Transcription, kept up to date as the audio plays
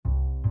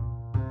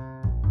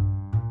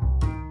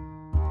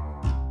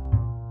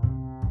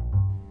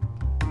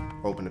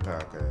Open the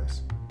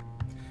podcast.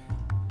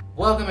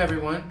 Welcome,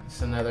 everyone.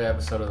 It's another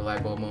episode of the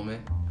Light Bulb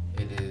Moment.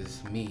 It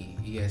is me,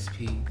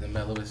 ESP, the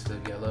mellowest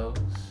of yellows,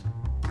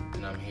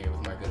 and I'm here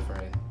with my good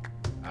friend,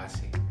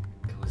 Asi,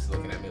 who's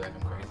looking at me like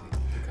I'm crazy.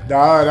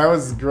 Nah, that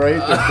was great.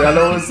 The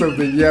mellowest of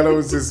the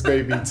yellows just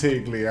made me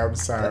tickly. I'm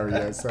sorry.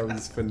 Yes, that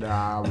was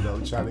phenomenal.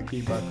 I'm trying to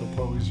keep my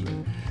composure.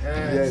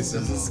 Yes,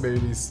 it just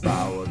made me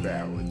smile on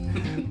that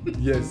one.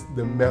 Yes,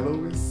 the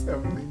mellowest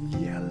of the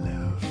yellows.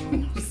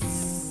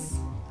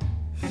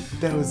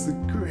 That was a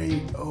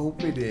great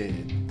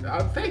opening.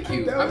 Thank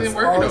you. That I've been was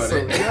working awesome.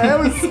 on it. That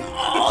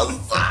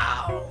was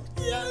awesome.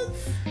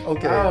 Yes.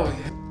 Okay. Oh,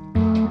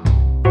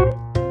 yeah.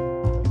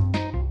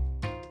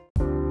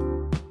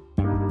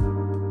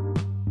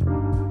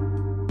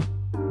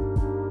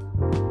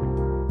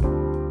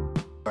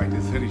 Like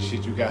this hoodie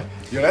shit you got.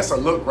 Yo, that's a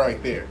look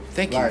right there.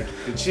 Thank you. Like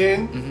the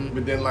chin,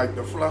 but then like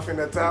the fluff in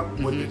the top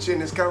with the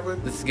chin is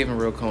covered. This is giving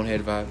real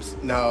Conehead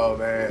vibes. No,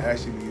 man.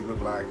 Actually, you look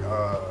like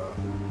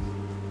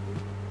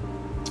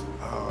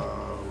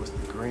what's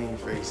the green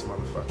face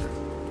motherfucker?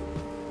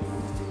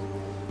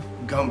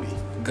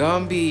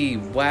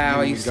 Gumby. Wow,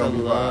 I used to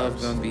Gumby love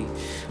vibes.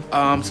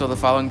 Gumby. So the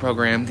following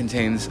program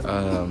contains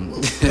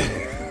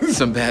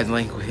some bad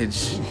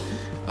language.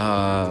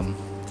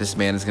 This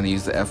man is going to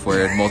use the F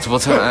word multiple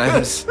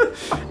times,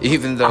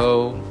 even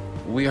though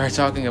we are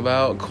talking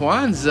about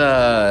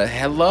Kwanzaa.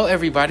 Hello,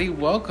 everybody.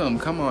 Welcome.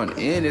 Come on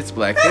in. It's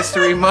Black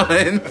History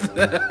Month.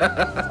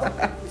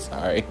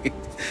 Sorry.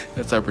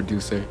 That's our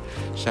producer.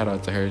 Shout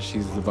out to her.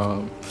 She's the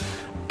bomb.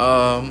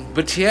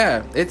 But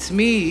yeah, it's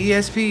me,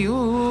 ESP.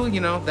 Ooh, you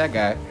know, that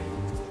guy.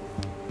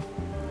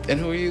 And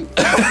who are you?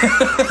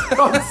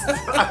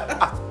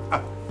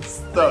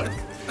 Stuck.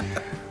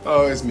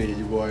 Oh, it's me,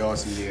 your boy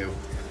Awesome Neil.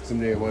 Some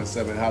nigga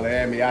 17. Holla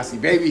at me, I see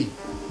baby.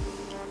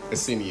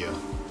 Asinia.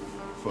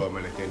 For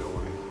Americano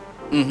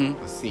women.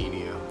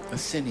 Asinia.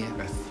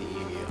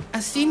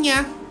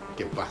 Asinia.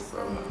 ¿Qué pasa?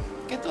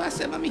 ¿Qué tú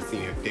haces, mami?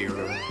 Asinia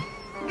Taylor.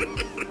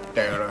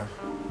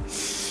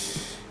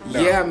 No,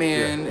 Yeah,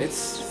 man.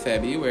 It's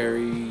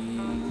February.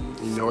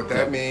 You know what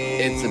that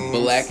means. It's a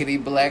blackety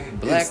black.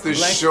 It's the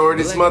black,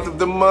 shortest black. month of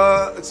the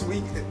month. It's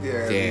week.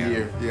 Yeah, Damn. the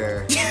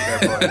year. Yeah,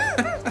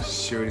 that part.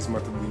 Shortest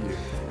month of the year.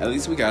 At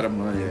least we got a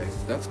month. Yeah.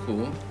 That's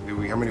cool.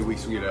 How many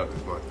weeks we get out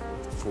this month?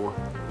 4?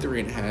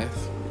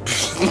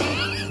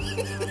 3.5.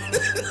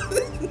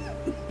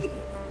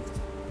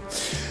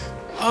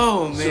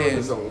 Oh, man.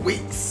 Shortest on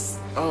weeks.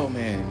 Oh,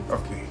 man.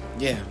 Okay.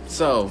 Yeah.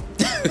 So,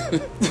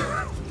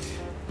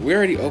 we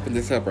already opened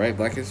this up, right?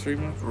 Black History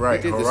Month?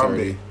 Right. We did this Harambe.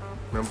 already.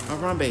 Remember?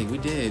 Harambe, we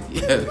did.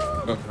 Yeah.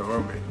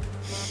 Harambe.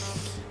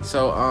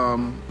 So,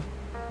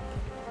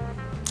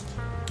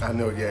 I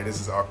know, yeah,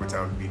 this is an awkward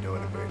time to be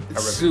doing it, but I'd rather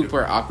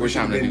super awkward we should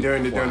time have to been do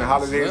during the Kwanzaa.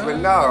 holidays, but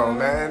no,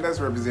 man, that's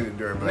represented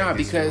during Black No,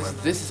 History because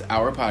Month. this is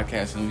our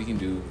podcast and we can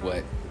do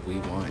what we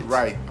want.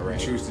 Right, All right.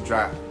 we choose to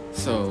drop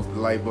So, the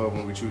light bulb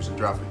when we choose to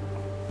drop it.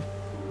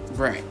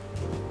 right.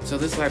 So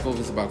this light bulb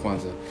is about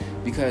Kwanzaa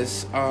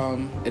because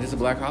it is a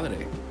black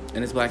holiday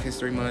and it's Black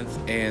History Month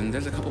and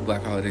there's a couple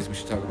black holidays we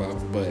should talk about,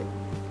 but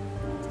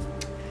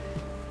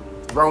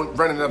Run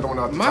another one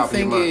off the my top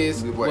thing of your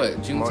is mind. what,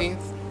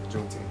 Juneteenth?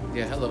 Juneteenth.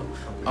 Yeah, hello.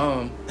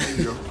 There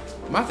you go.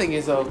 My thing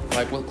is though,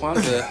 like with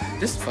Kwanzaa,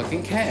 this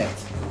fucking cat.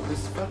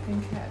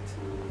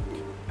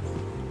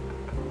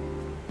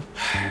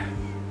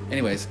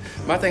 Anyways,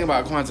 my thing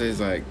about Kwanzaa is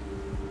like,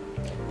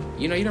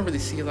 you know, you don't really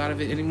see a lot of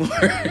it anymore.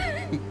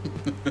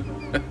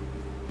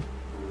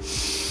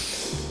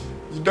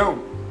 You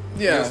don't.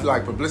 Yeah. It's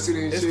like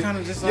publicity and It's shit.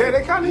 kinda just yeah, like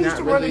they kind of used not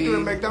to run it really-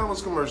 during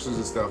McDonald's commercials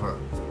and stuff, huh?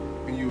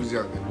 When you was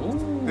younger.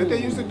 Ooh, Didn't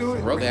they used to do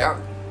it? throwback.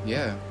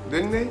 Yeah.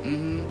 Didn't they?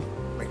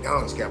 Mm-hmm.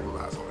 McDonald's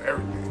capitalized on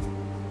everything.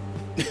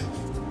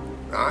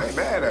 I ain't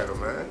mad at them,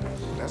 man.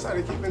 That's how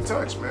they keep in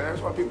touch, man.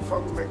 That's why people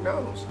fuck with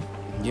McDonald's.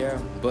 Yeah,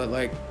 but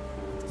like,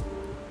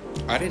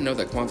 I didn't know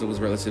that Kwanzaa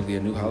was relatively a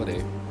new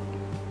holiday.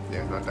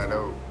 Yeah, not that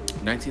old.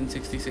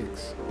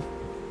 1966.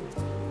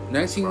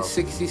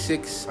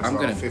 1966. That's I'm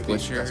around gonna 50.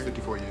 butcher. That's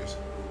 54 years.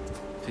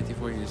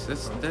 54 years.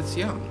 That's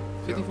young.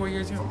 54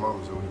 years My young. mom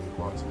was older than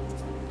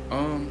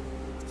Kwanzaa.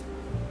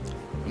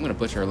 I'm gonna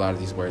butcher a lot of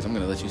these words. I'm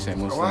gonna let you say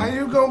most Why of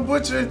them. you gonna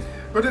butcher?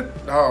 But it,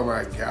 oh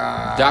my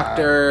God.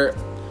 Dr.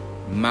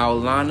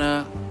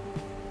 Maulana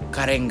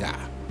Karenga.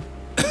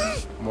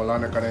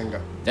 Maulana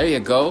Karenga. There you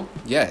go.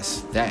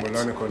 Yes, that.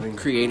 Maulana Karenga.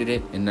 Created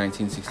it in How you got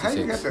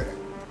 1966. that?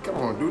 Come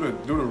on, do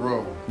the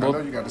roll. Well- I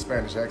know you got the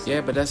Spanish accent.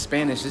 Yeah, but that's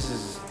Spanish. This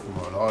is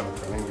Maulana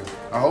Karenga.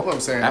 I hope I'm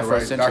saying that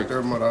right. Afrocentric.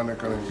 Dr. Maulana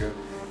Karenga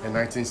in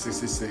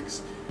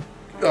 1966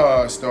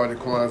 started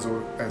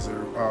Kwanzaa as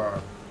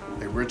a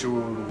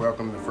ritual to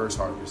welcome the first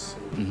harvest.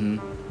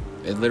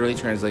 It literally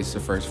translates to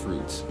first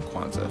fruits,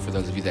 Kwanzaa, for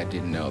those of you that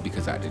didn't know,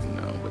 because I didn't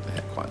know what the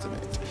heck Kwanzaa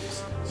meant.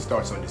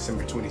 Starts on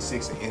December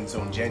 26th and ends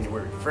on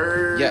January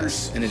 1st.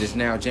 Yes, and it is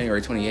now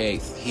January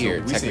 28th here,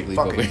 So we say technically.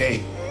 but fucking we're-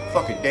 day.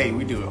 Fucking day.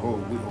 We do a whole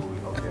week.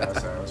 Okay,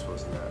 that's how I was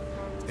supposed to not.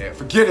 Yeah,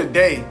 forget a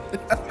day.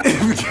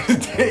 Forget a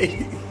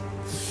day.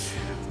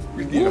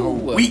 We doing the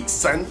whole week,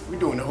 son. We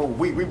doing the whole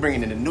week. We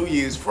bringing in the New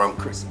Year's from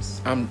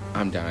Christmas. I'm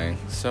dying.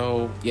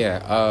 So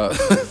yeah.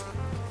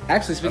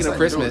 Actually, speaking of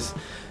Christmas,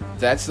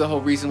 that's the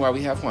whole reason why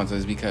we have Kwanzaa,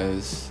 is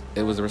because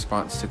it was a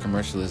response to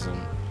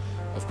commercialism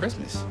of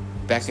Christmas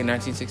back in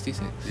 1966.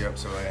 Yep.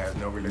 So it has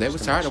no religious. They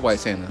was tired of White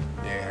Santa.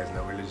 Yeah, it has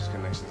no religious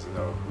connections at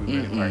all.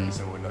 We've been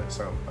practicing with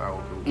something. I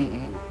will do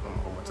one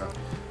more time.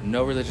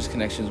 No religious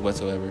connections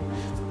whatsoever.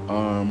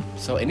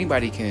 So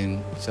anybody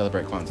can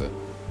celebrate Kwanzaa.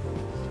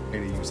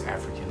 And they use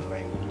African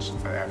language,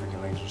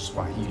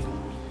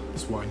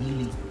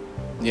 Swahili.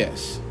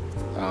 Yes.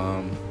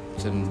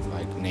 To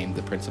like name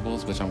the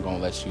principles, which I'm gonna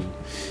let you.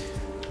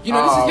 You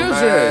know, this is your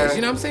judge.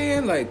 You know what I'm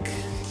saying? Like,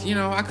 you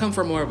know, I come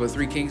from more of a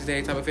Three Kings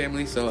Day type of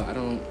family, so I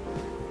don't.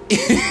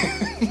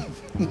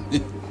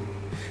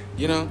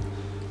 You know.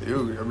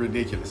 You're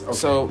ridiculous. Okay.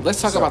 So let's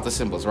talk about the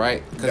symbols,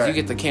 right? Because you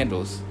get the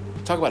candles.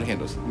 Talk about the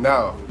candles.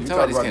 No, you talk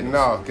talk about candles.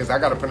 No, because I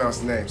gotta pronounce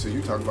the name. So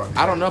you talk about.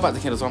 I don't know about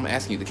the candles, so I'm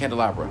asking you the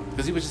candelabra,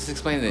 because he was just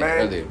explaining it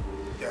earlier.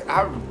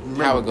 I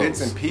remember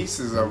bits and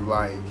pieces of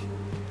like,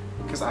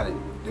 because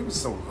it was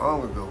so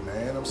long ago,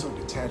 man. I'm so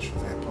detached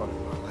from that part of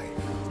my life.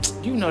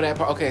 You know that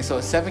part. Okay, so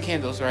it's 7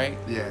 candles, right?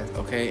 Yeah.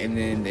 Okay, and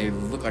then they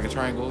look like a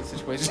triangle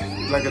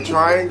situation. Like a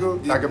triangle?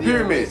 Like a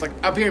pyramid. It's like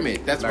a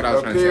pyramid. That's like what I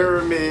was trying to say. A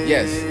pyramid.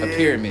 Yes, a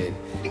pyramid.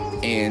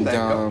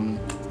 And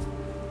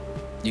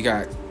you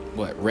got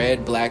what?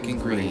 Red, black,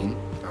 and green.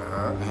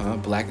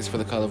 Black is for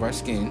the color of our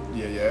skin.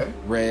 Yeah.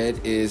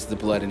 Red is the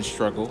blood and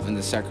struggle and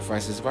the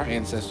sacrifices of our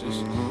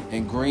ancestors.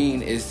 And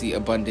green is the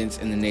abundance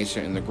and the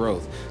nature and the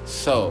growth.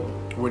 So,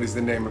 what is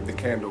the name of the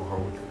candle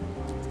holder?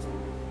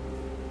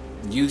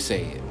 You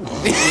say it.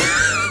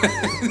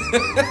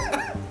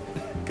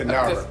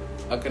 Kinara.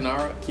 A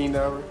Kinara?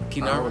 Kinara?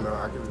 Kinara?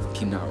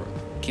 No,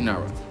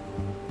 Kinara.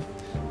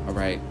 All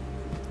right.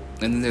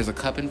 And then there's a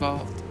cup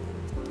involved?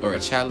 Or a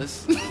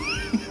chalice?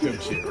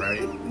 Good shit, right?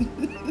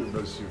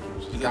 She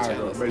from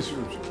Chicago.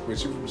 But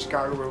she from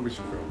Chicago, where was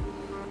she from?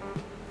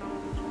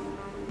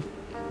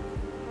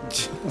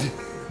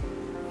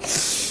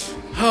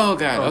 Oh,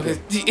 God. Okay.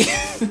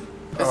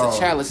 There's a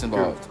chalice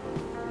involved.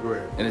 Go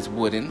ahead. And it's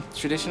wooden,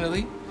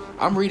 traditionally.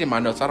 I'm reading my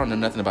notes. I don't know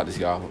nothing about this,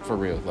 y'all. For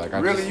real. Like,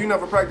 you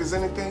never practice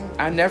anything?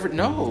 I never,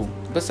 no.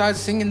 Besides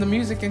singing the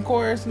music in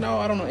chorus, no,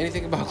 I don't know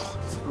anything about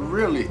Kwanzaa.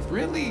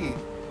 Really?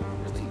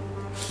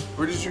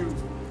 Where did you...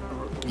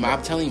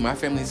 I'm telling you, my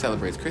family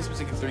celebrates Christmas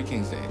and Three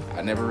Kings Day.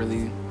 I never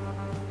really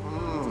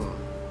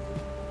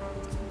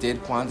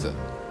did Kwanzaa.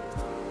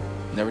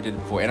 Never did it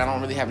before. And I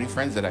don't really have any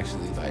friends that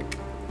actually, like,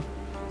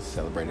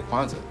 celebrated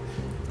Kwanzaa.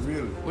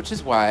 Really? Which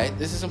is why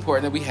this is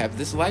important that we have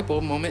this light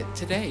bulb moment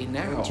today,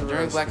 now,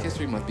 during Black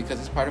History Month, because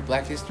it's part of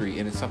Black history,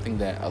 and it's something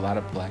that a lot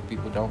of Black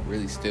people don't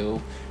really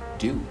still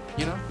do,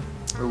 you know?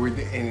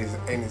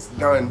 And it's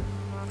done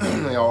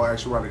in all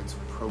actuality to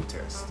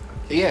protest.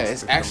 Yeah,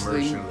 it's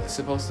actually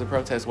supposed to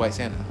protest White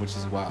Santa, which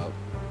is wild.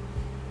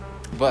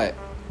 But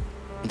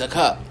the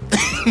cup,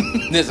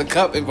 there's a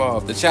cup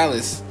involved, the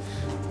chalice.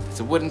 It's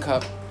a wooden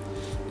cup.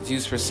 It's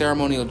used for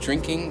ceremonial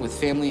drinking with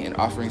family and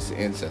offerings to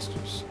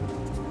ancestors.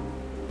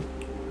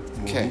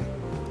 Okay.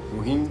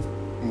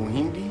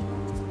 Muhindi?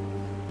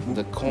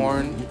 The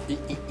corn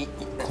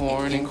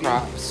and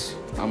crops.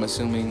 I'm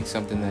assuming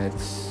something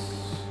that's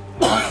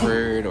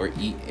offered or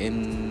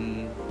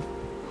eaten.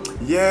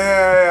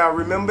 Yeah, I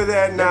remember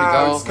that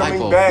now. It's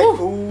coming back.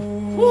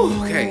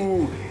 Ooh.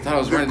 Okay. Thought I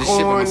was running this shit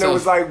by corn myself. that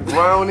was like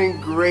brown and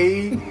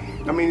gray.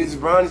 I mean, it's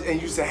brown, and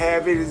used to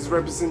have it as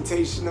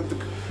representation of the.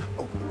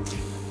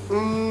 I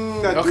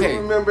do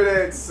remember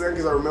that,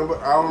 because I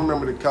don't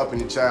remember the cup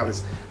and the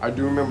chalice. I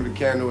do remember the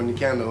candle and the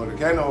candle holder. The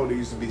candle holder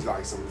used to be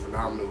like some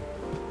phenomenal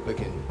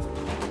looking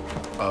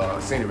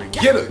scenery.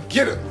 Get her!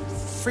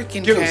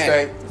 Freaking Get him, cat.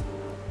 Stank.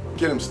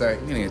 Get him, Stank.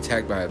 I'm getting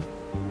attacked by a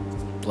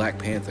Black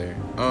Panther.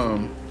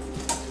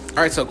 All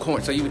right, so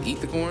corn. So you would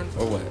eat the corn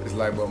or what? It's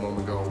like what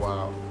moment going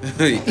wild.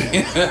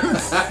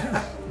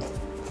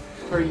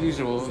 Per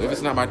usual. If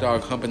it's not my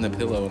dog humping the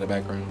pillow in the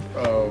background.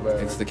 Oh man.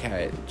 It's the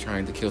cat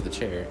trying to kill the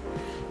chair.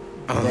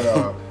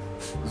 But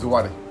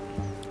Zawadi.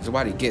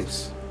 Zawadi,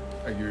 gifts.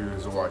 I give you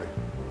Zawadi.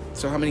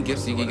 So how many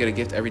gifts do you get a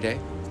gift every day?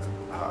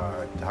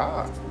 Yeah.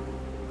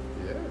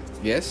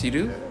 Yes, you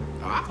do?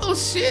 Yeah. Oh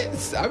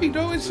shit. I be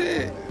doing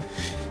shit.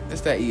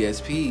 That's that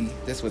ESP.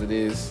 That's what it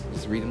is.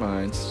 Just reading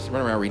minds. Just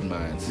run around reading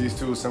minds. These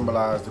two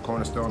symbolize the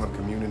cornerstone of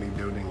community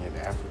building in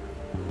Africa.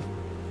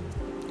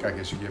 I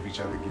guess you give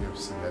each other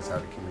gifts, and that's how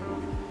the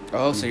community.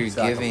 Oh, so you're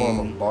giving. Like a form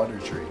of barter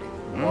trading.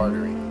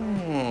 Bartering.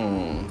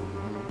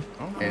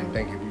 Okay. And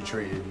think if you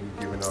traded, you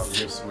giving off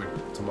gifts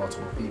to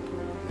multiple people,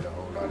 you get a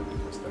whole lot of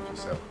different stuff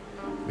yourself,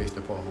 based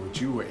upon what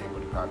you were able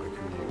to probably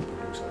create and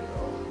produce on your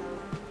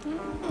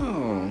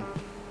own.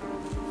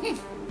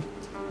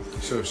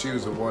 So if she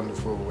was a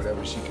wonderful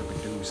whatever she could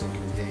produce and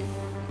create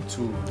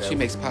too. She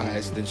makes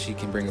pies, then she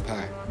can bring a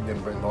pie.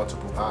 Then bring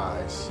multiple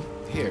pies.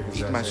 Here,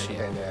 eat my shit.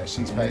 And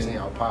she's passing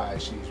out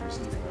pies, she's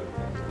receiving other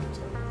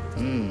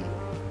things.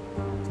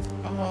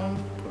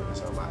 Put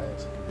this on my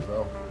ass.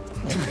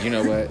 Give it You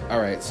know what? All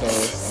right, so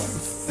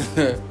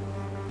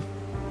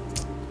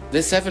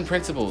The 7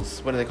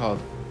 principles. What are they called?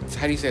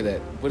 How do you say that?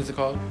 What is it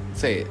called?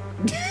 Say it.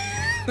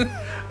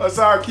 I'm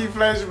sorry, I keep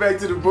flashing back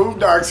to the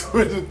Boondocks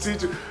with the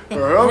teacher.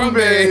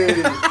 Harambe!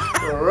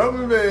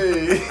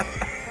 Harambe!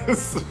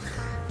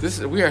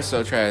 We are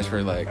so trash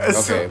for like,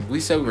 okay, we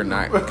said we were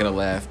not going to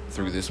laugh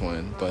through this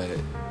one, but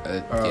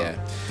yeah.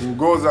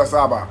 Ngoza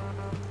Saba,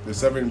 the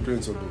 7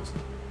 principles.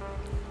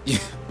 Yeah.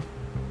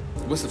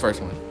 What's the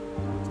first one?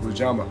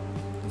 Ujama.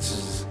 This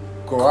is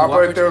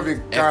Cooperative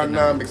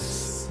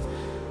economics.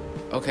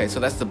 Okay, so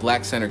that's the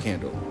black center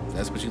candle.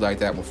 That's what you light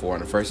that one for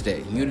on the first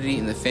day. Unity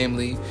in the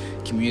family,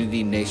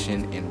 community,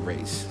 nation, and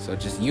race. So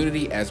just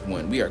unity as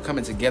one. We are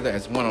coming together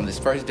as one on this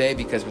first day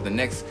because for the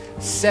next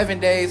 7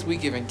 days, we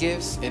giving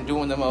gifts and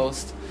doing the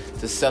most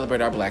to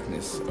celebrate our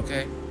blackness.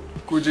 Okay?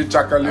 Kuji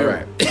Chakale. All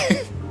right.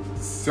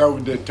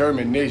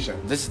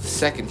 Self-determination. This is the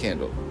second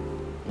candle.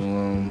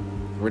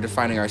 We're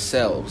defining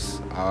ourselves,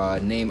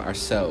 name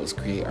ourselves,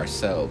 create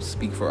ourselves,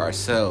 speak for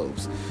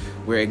ourselves.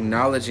 We're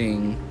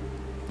acknowledging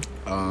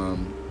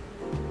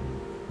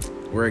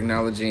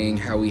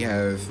how we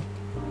have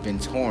been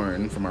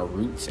torn from our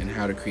roots and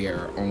how to create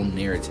our own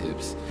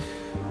narratives.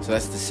 So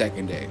that's the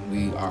second day.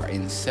 We are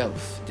in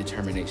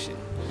self-determination.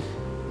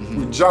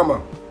 Mm-hmm.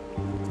 Ujama.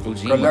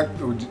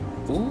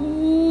 Ujima.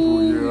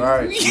 Ooh, you're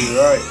right.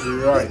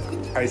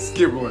 I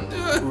skipped one.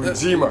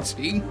 Ujima.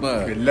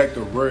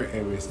 Collective work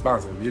and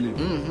responsibility.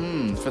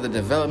 Mm-hmm. For the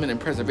development and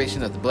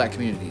preservation of the black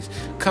communities.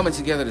 Coming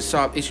together to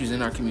solve issues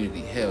in our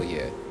community. Hell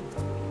yeah.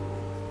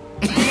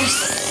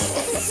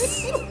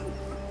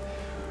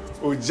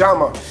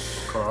 Ujama.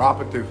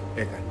 Cooperative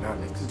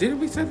economics. Did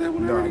we say that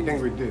one No, already? I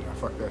think we did. I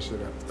fucked that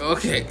shit up.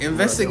 Okay,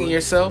 investing in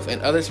yourself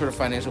and others for the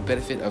financial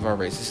benefit of our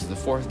race. This is the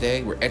 4th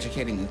day. We're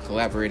educating and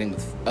collaborating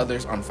with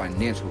others on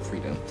financial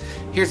freedom.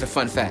 Here's a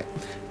fun fact.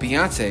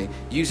 Beyonce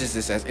uses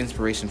this as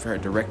inspiration for her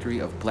directory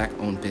of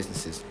black-owned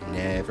businesses.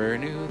 Never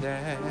knew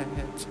that.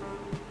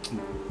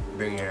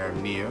 Then you have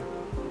Nia.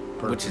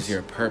 Which is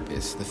your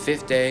purpose. The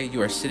 5th day,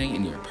 you are sitting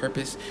in your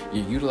purpose.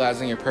 You're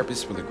utilizing your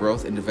purpose for the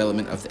growth and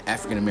development of the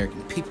African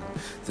American people.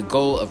 The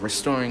goal of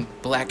restoring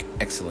black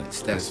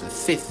excellence. That is the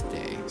 5th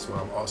day. So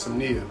I'm awesome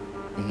Nia.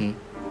 Mm-hmm.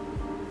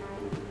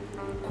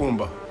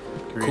 Kumba.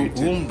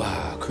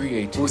 Kuumba.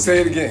 Creativity. We'll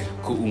say it again.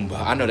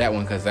 Kuumba. I know that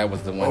one because that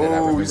was the one that I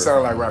remember. Oh, you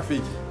sound like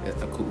Rafiki.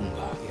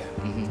 Kuumba, yeah.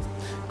 Mm-hmm.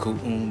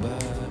 Kuumba.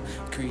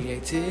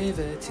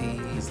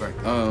 Creativity. It's like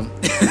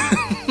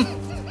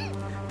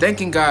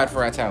thanking God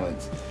for our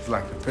talents. It's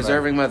like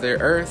preserving Mother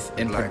Earth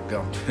and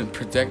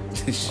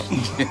protect.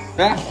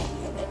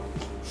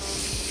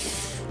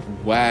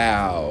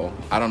 Wow.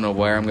 I don't know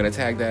where I'm gonna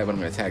tag that, but I'm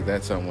gonna tag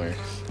that somewhere.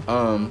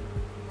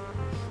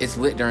 It's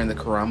lit during the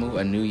Karamu,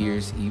 a New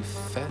Year's Eve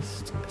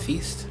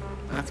feast.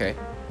 Okay.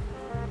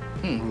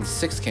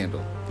 6th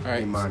candle. All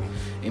right.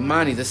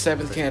 Imani, the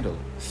 7th candle.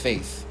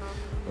 Faith.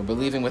 We're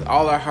believing with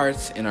all our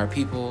hearts in our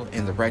people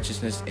and the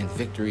righteousness and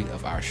victory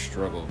of our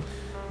struggle.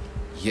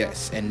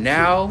 Yes, and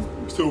now...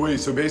 So wait,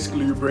 so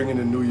basically you're bringing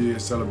the New Year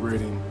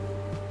celebrating...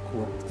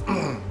 Cool.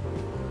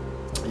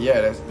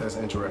 Yeah, that's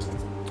interesting.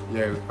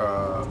 Yeah,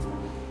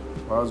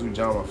 Wazu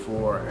Ujama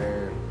 4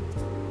 and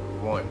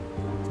 1.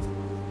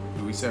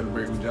 Do we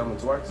celebrate Ujama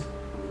twice?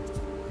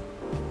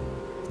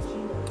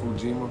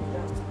 Ujima?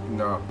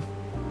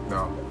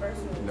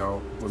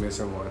 No, we're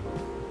missing one.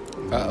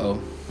 Uh-oh.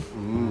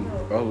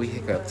 Oh, we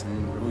hiccuped.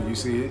 You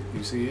see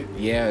it?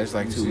 Yeah, there's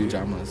like 2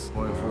 Ujamas.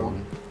 1 and 4.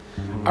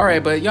 All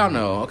right, but y'all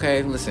know,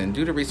 okay? Listen,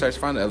 do the research,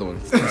 find the other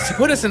one.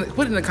 Put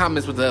in the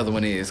comments what the other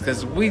one is,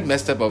 because we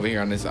messed up over here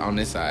on this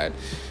side.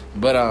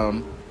 But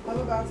I'm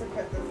about to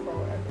cut this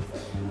whole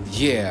episode.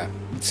 Yeah.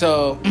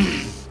 So,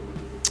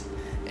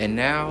 and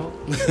now,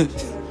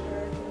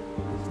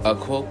 a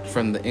quote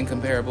from the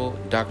incomparable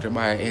Dr.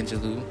 Maya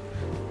Angelou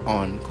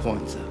on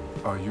Kwanzaa.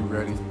 Are you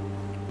ready?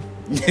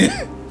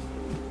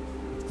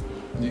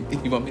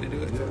 You want me to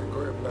do it? Yeah, go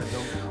ahead, Black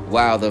Dome.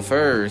 Wow, the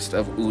first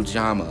of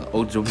Ujama.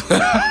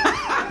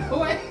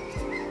 What?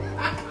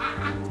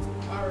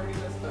 Already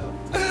messed up.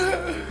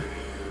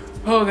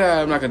 Oh God,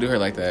 I'm not gonna do her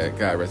like that.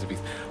 God, rest in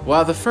peace.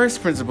 While the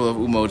first principle of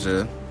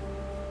Umoja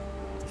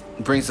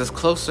brings us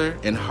closer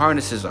and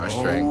harnesses our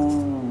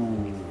strength,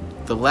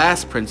 the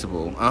last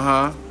principle,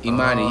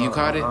 Imani, you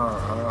caught it,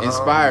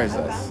 inspires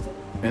us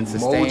and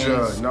sustains.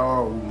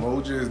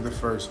 Umoja is the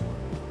first one.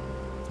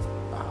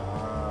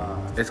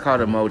 It's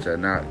called Umoja,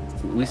 not...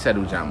 We said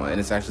Ujama, and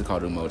it's actually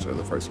called Umoja,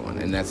 the first one.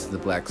 And that's the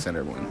black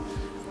center one.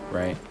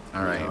 Right?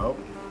 All right.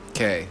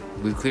 Okay.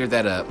 We cleared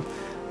that up.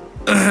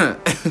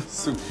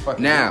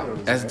 Now,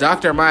 as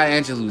Dr. Maya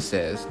Angelou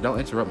says... Don't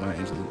interrupt Maya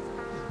Angelou.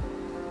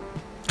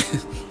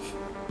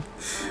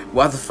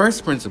 While the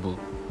first principle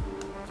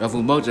of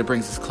Umoja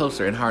brings us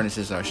closer and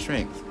harnesses our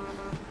strength,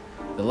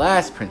 the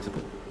last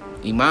principle,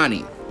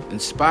 Imani,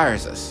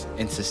 inspires us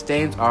and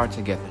sustains our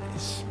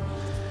togetherness.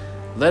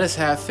 Let us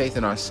have faith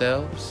in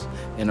ourselves,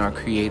 in our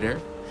Creator,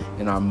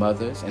 in our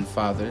mothers and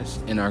fathers,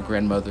 in our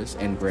grandmothers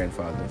and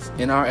grandfathers,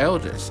 in our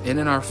elders, and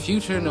in our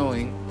future,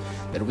 knowing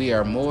that we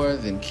are more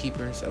than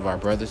keepers of our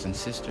brothers and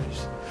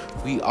sisters.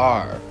 We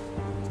are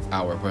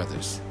our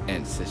brothers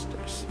and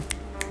sisters.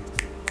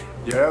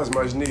 Yeah, that was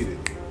much needed.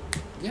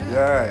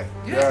 Yeah.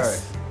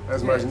 Yes.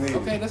 That's much needed.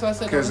 Okay, that's what I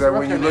said. Because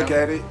when you look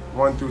at it,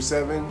 1 through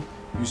 7,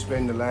 you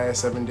spend the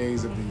last 7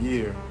 days of the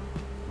year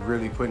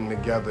really putting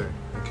together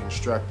and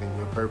constructing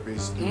your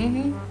purpose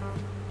through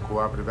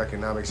cooperative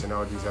economics and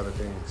all these other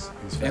things.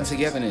 And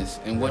togetherness,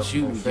 and what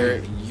you're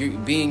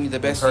being the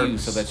best you,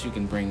 so that you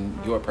can bring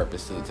your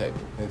purpose to the table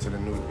into the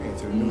new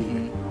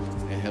year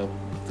and help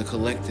the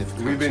collective.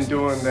 We've been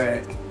doing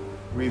that.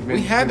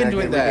 We have been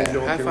doing that.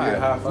 High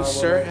five. We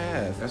sure have.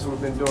 have. That's what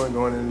we've been doing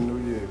going into New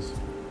Year's.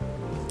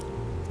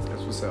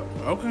 That's what's up.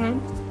 Okay.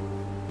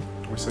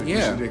 We should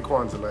did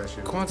Kwanzaa last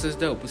year. Kwanzaa is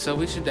dope, so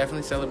we should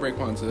definitely celebrate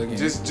Kwanzaa again.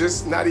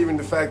 Just not even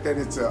the fact that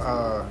it's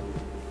a,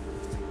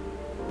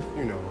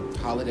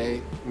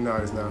 holiday. No,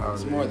 it's not a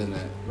holiday. It's more than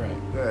that, right?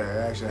 Yeah,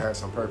 it actually has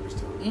some purpose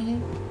to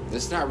it.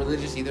 It's not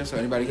religious either, so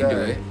anybody can do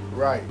it.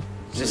 Right.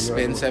 Just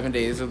spend 7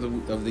 days of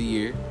the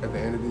year. At the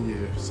end of the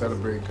year,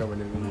 celebrate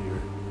coming in the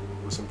year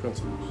with some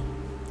principles.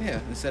 Yeah,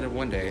 instead of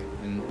one day.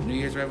 And New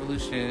Year's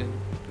resolution.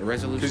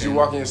 Because you're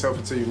walking yourself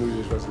into your New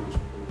Year's resolution.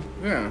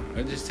 Yeah,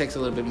 it just takes a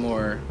little bit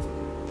more.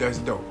 That's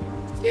dope.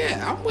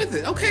 Yeah, I'm with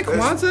it. Okay,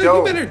 Kwanzaa,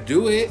 you better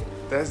do it.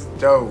 That's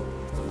dope.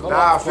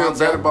 Now I feel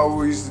better about what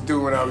we used to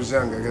do when I was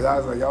younger, because I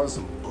was like, y'all was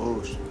some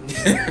bullshit.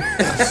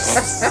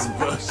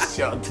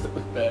 Y'all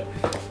doing that.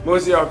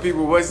 Most of y'all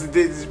people,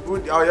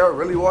 are y'all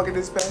really walking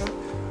this path?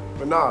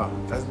 But nah,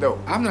 that's dope.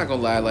 I'm not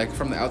gonna lie, like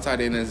from the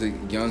outside in as a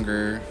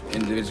younger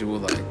individual,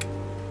 like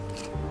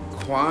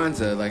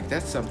Kwanzaa, like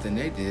that's something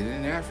they did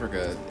in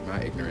Africa.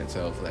 My ignorant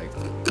self, like.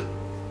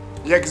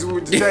 Yeah, because we were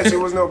detached. There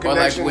was no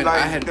connection.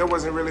 Like there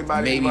wasn't really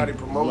anybody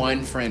promoting.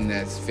 One friend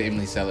that's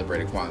family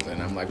celebrated Kwanzaa,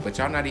 and I'm like, but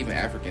y'all not even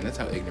African. That's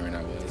how ignorant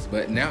I was.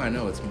 But now I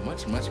know it's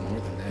much, much more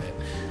than that.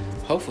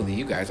 Hopefully,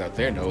 you guys out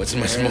there know it's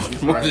much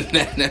more than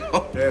that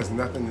now. It has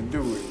nothing to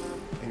do with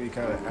any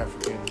kind of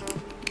African.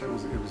 It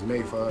was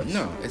made for us.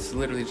 No, it's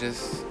literally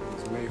just.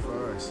 It's made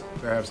for us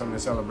to have something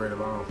to celebrate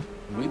about.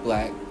 We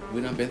black.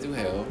 We done been through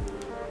hell.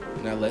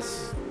 Now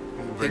let's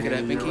pick it up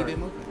and keep it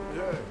moving.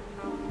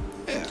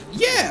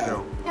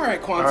 Yeah. All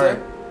right, Kwanzaa. All right.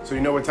 So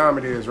you know what time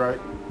it is, right?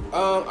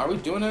 Are we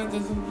doing that?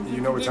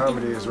 You know what time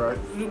it is, right?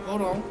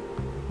 Hold on.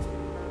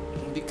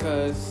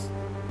 Because,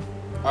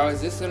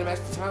 is this gonna match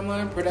the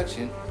timeline?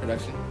 Production.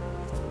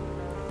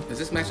 Is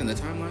this matching the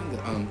timeline?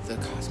 The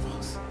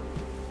cosmos.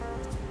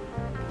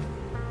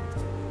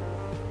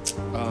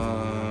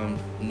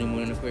 New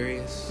Moon in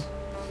Aquarius.